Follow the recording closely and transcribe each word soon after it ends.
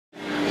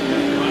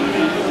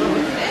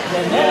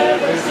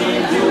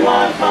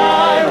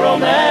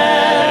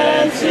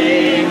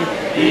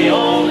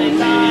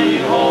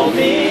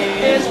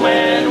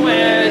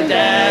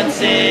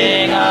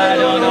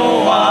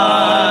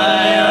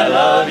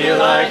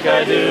like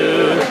I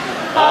do.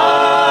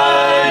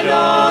 I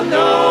don't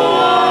know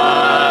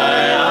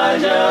why, I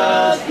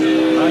just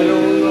do. I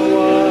don't know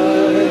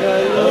why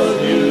I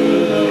love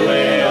you the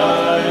way I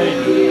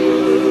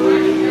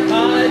do.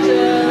 I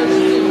just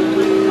do.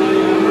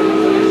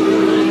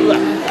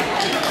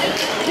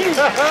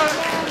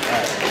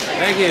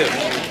 Thank you.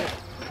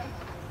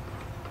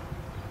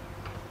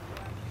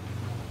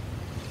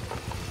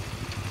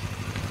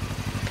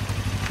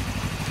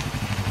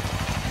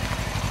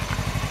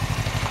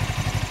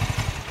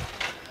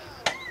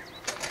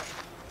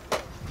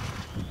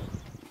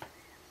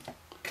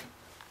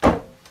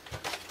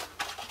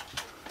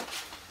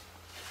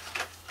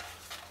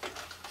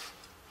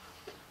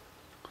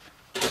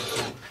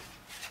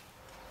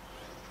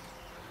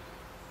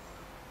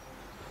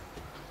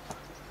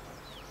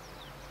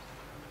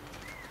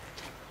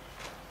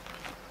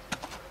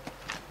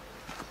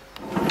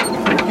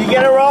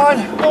 Get it, Ron?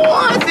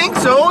 Oh, I think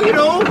so, you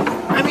know.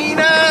 I mean,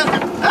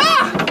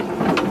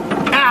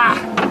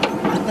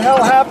 What the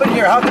hell happened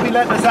here? How did we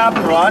let this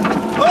happen, Ron?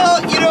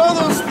 Well, you know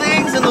those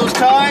things and those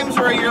times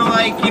where you're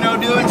like, you know,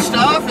 doing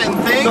stuff and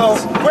things? So,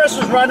 Chris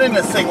was running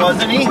this thing,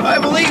 wasn't he? I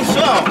believe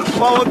so.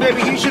 Well,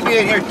 maybe he should be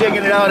in here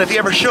digging it out if he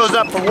ever shows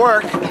up for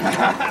work.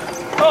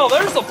 Oh,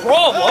 there's the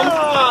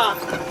problem.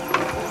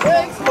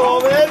 Thanks,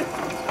 Bowman.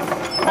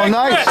 Oh,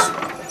 nice. Chris,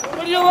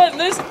 what are you letting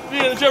this be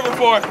in the chipper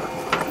for?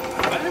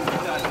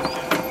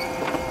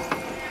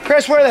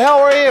 Chris, where the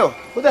hell were you?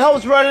 Who the hell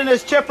was running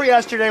this chipper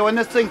yesterday when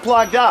this thing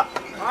plugged up?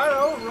 I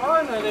don't know,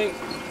 Ron, I think.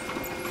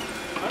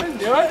 I didn't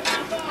do it.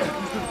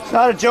 It's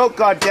not a joke,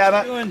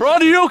 goddammit.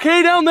 Ron, are you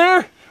okay down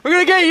there? We're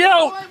gonna get you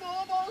out. I'm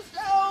almost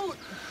out.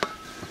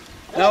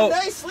 I No.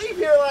 had a nice sleep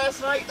here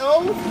last night,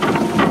 though.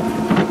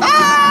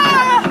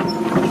 Ah!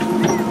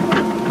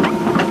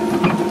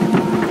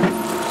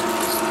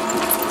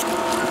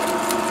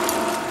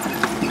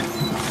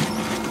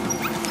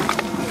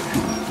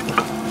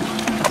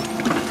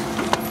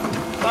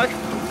 Look,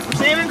 I'm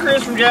saving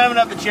Chris from jamming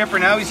up the chipper.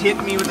 Now he's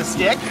hitting me with a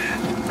stick.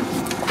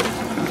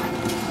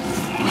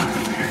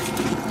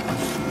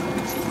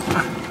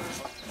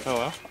 Oh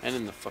well. And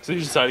in the fuck. So you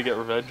decided to get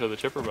revenge on the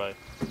chipper by.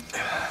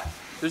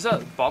 There's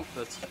that bump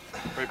that's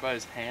right by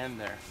his hand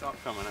there. Stop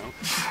coming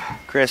out.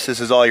 Chris, this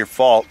is all your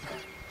fault.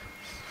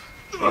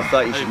 I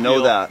thought you should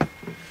know that.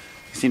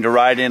 You seem to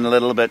ride in a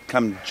little bit,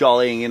 come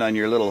jollying in on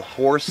your little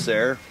horse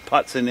there,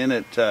 putzing in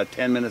at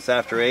 10 minutes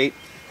after 8.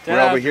 We're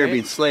over here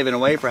being slaving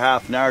away for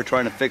half an hour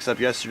trying to fix up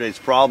yesterday's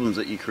problems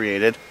that you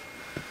created.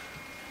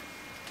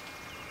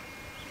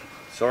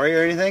 Sorry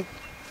or anything?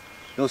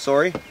 No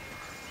sorry?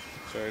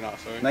 Sorry, not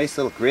sorry. Nice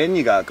little grin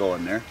you got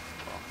going there.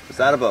 What's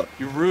that about?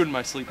 You ruined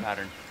my sleep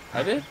pattern.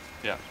 I did?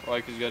 Yeah. Why?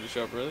 Because you had to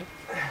show up early?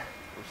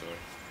 I'm sorry.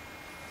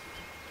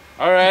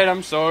 Alright,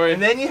 I'm sorry.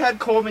 And then you had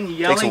Coleman Takes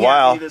a yelling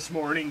while. at me this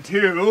morning,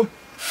 too.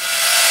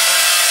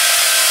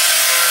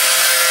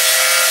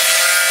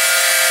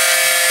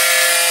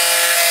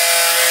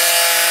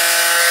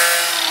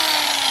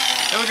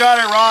 Hey, we got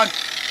it, Ron.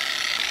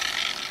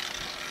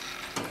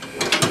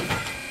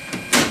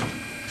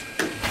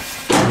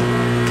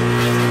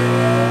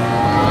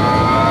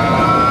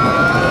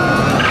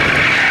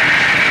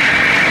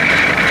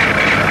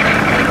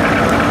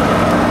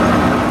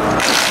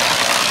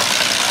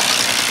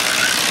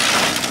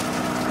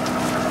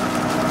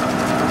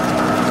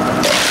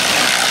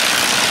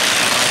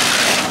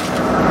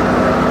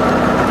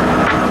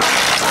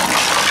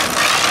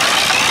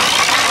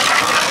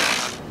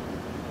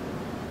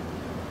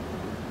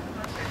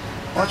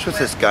 Watch with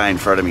this guy in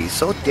front of me. He's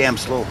so damn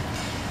slow.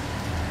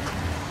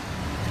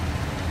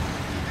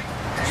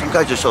 Some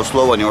guys are so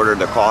slow when you order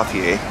their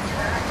coffee, eh?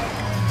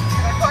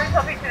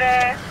 Coffee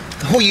today.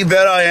 Oh, you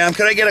bet I am.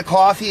 Can I get a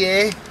coffee,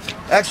 eh?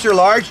 Extra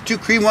large, 2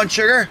 cream, 1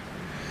 sugar.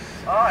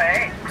 Oh,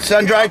 hey.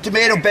 Sun-dried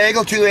tomato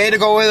bagel, 2 to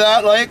go with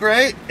that, like,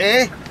 right?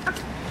 Eh?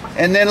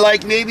 And then,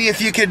 like, maybe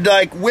if you could,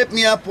 like, whip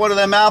me up one of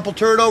them apple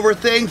turnover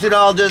things and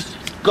I'll just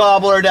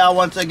gobble her down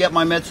once I get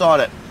my mitts on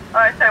it.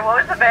 Alright, so what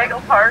was the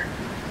bagel part?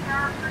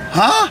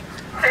 Huh?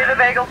 Say the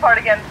bagel part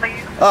again,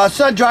 please.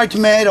 Sun-dried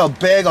tomato,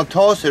 bagel,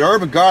 toasted,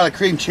 urban garlic,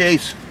 cream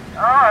cheese.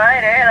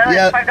 Alright, eh?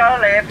 Yeah,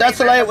 That's that's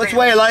the way, which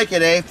way I like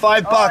it, eh?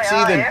 $5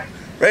 yeah, even. eh?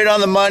 Right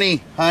on the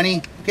money,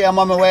 honey. Okay, I'm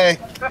on my way.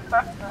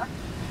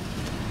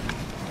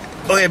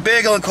 Okay,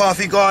 bagel and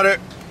coffee, got it.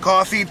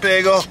 Coffee,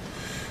 bagel,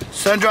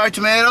 sun-dried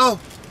tomato,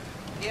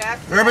 Yes.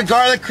 urban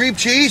garlic, cream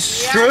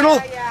cheese, Yeah,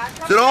 strudel.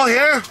 yeah. Is it all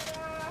here?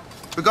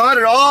 We got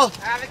it all?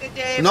 Have a good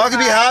day. I'm not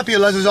gonna be happy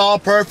unless it's all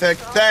perfect.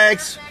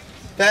 Thanks.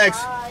 Thanks.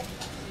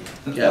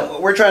 Yeah,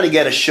 we're trying to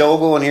get a show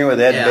going here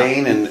with Ed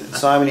Bain, and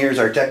Simon here is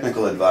our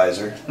technical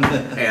advisor.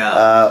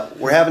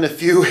 We're having a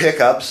few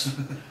hiccups.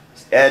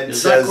 Ed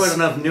There's says not quite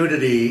enough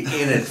nudity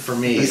in it for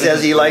me. he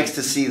says he likes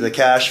to see the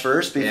cash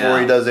first before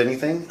he does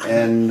anything,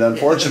 and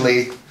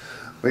unfortunately,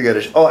 we got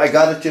a. Oh, I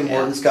got a Tim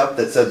Hortons cup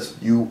that says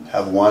you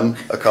have won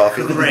a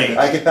coffee. Great.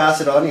 I could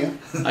pass it on to you.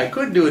 I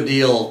could do a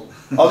deal.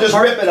 I'll just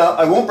rip it up.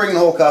 I won't bring the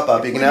whole cup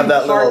up. You can have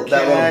that little Part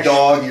cash.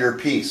 dog your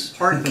piece.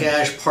 Part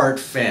cash, part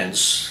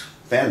fence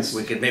Fence.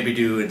 we could maybe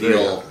do a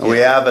deal. We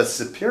have a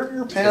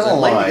Superior Because panel I'd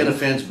like to line. get a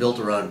fence built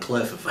around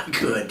Cliff if I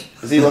could.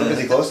 Is he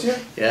close to you?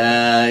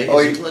 Yeah,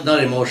 Oh,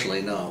 not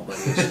emotionally, no, but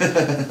he's,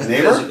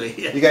 Neighbor? physically,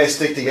 yeah. You guys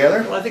stick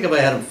together? Well, I think if I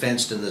had him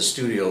fenced in the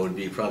studio, it would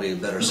be probably a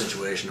better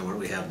situation than what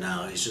we have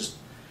now.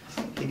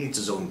 He needs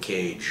his own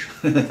cage.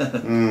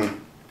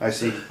 I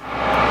see.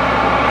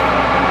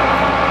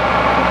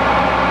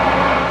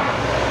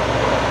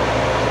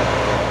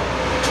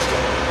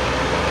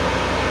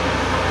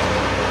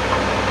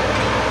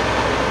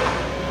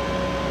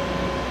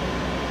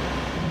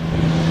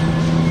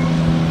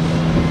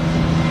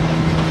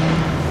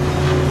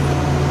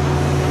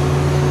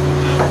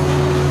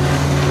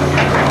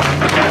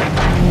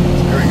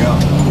 There we go.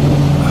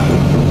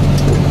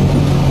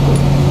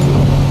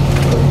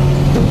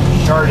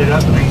 Shard it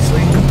up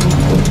nicely.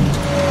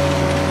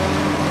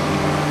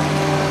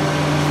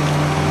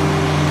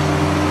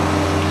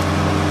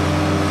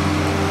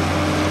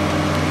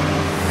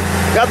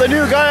 Got the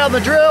new guy on the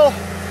drill.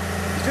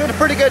 He's doing a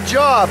pretty good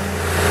job.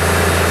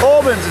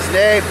 Coleman's his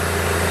name.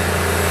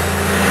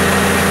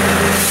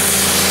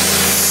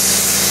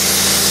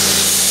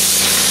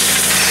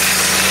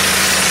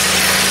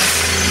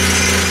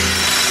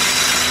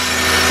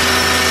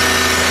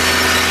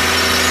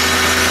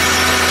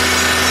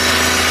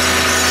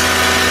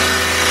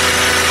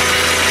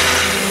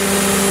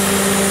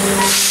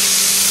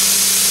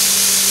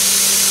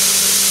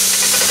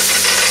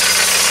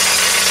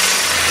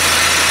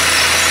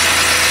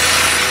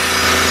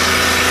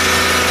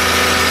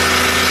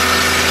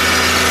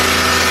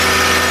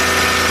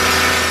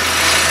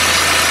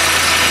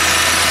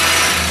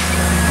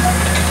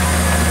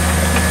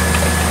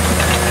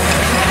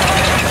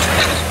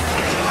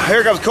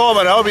 Here comes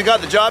Coleman. I hope he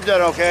got the job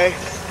done okay.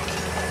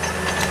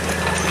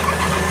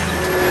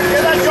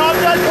 Get that job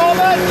done,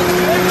 Coleman?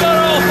 It's got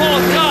all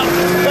polished up.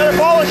 Got it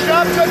polished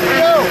up? Good for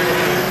you.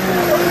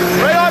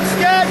 Right on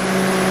skid?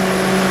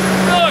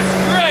 Looks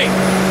great.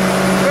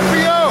 Good for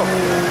you.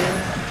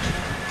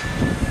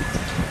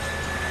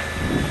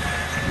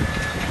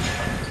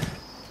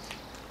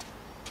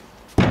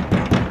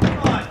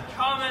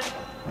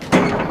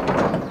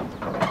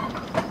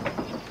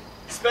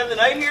 Spend the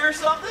night here or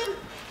something?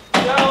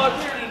 No, I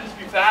figured it'd just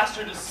be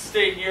faster to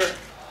stay here.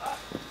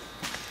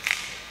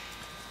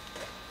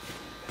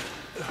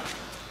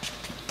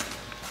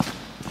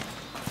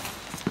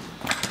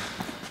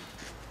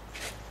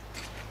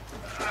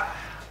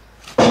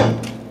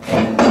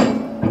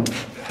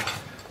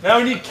 Now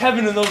we need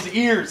Kevin in those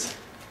ears.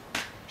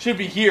 Should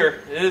be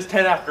here. It is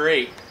 10 after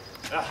 8.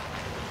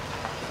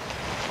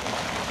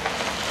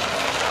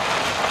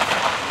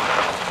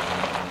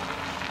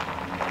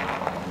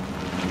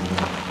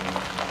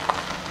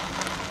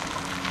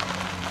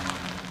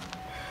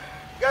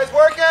 You guys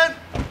working?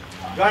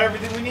 Got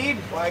everything we need?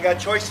 Well, I got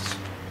choices.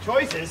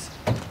 Choices?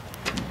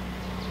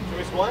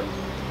 Choice 1?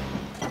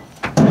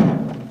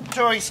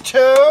 Choice 2?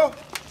 Don't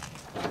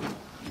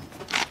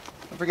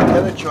forget the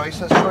other choice.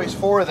 That's choice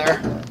 4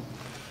 there.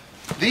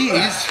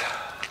 These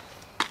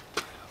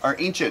are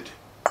ancient.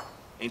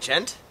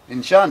 Enchant?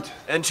 Enchant.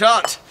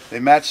 Enchant. They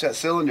match that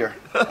cylinder.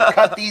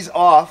 Cut these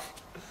off.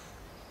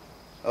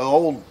 An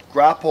old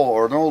grapple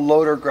or an old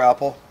loader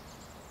grapple.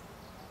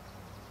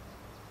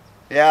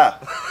 Yeah.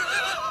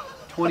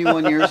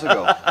 21 years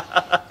ago.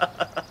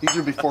 These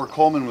are before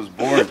Coleman was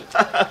born.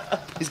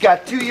 He's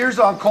got 2 years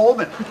on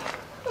Coleman.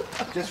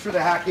 Just for the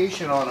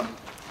hackation on him.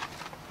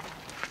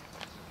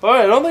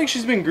 Alright, I don't think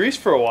she's been greased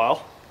for a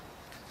while.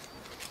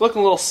 Looking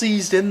a little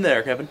seized in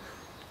there, Kevin.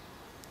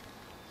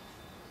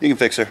 You can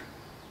fix her.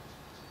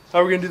 How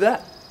are we gonna do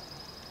that?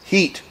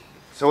 Heat.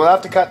 So we'll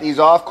have to cut these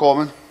off,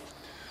 Coleman.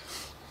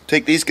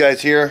 Take these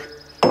guys here,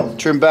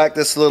 trim back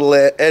this little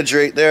edge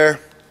right there,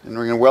 and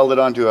we're going to weld it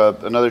onto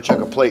another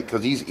chunk of plate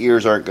because these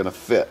ears aren't going to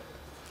fit.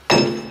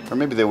 Or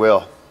maybe they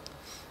will.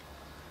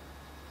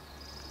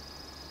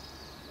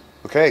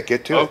 Okay,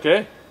 get to it.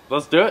 Okay,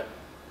 let's do it.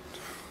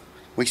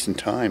 Wasting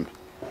time.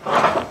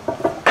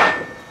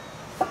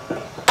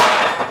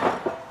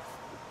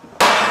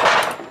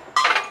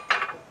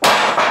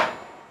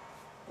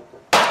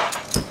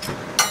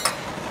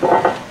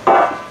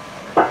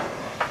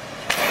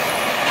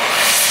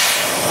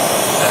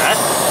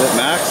 Is that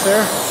Max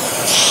there?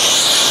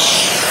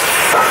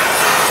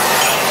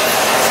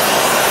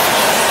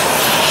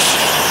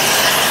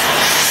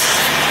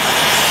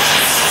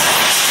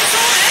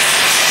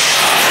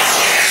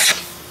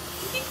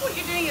 You think what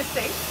you're doing is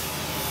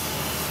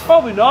safe?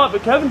 Probably not,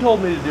 but Kevin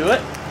told me to do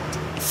it.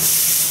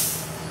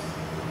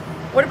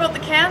 What about the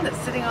can that's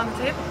sitting on the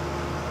table?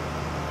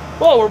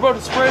 Well, we're about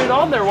to spray it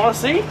on there. Want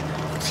to see?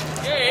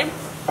 Game.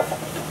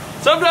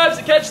 Sometimes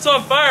it catches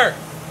on fire.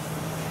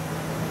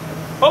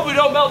 Hope we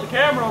don't melt the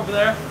camera over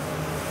there.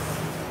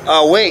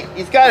 Oh, wait.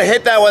 He's got to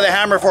hit that with a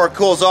hammer before it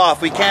cools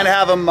off. We can't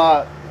have him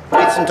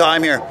wait some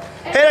time here.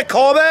 Hit it,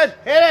 Coleman!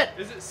 Hit it!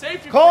 Is it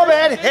safe to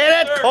Coleman,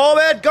 hit it!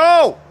 Coleman,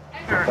 go!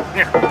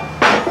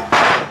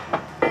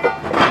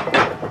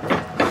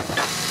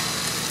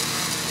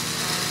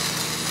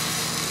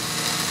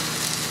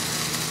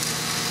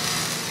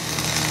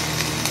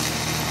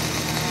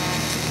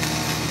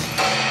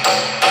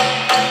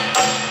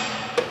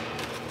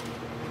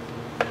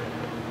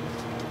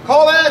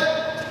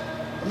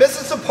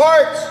 missing some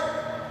parts.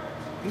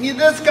 You need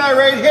this guy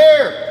right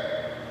here.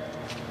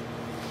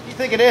 What do you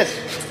think it is?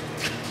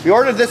 We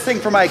ordered this thing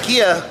from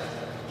IKEA.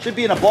 Should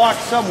be in a box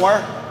somewhere.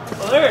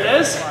 Well, there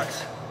it is.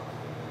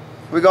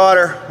 We got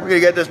her. We're gonna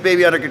get this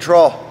baby under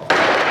control.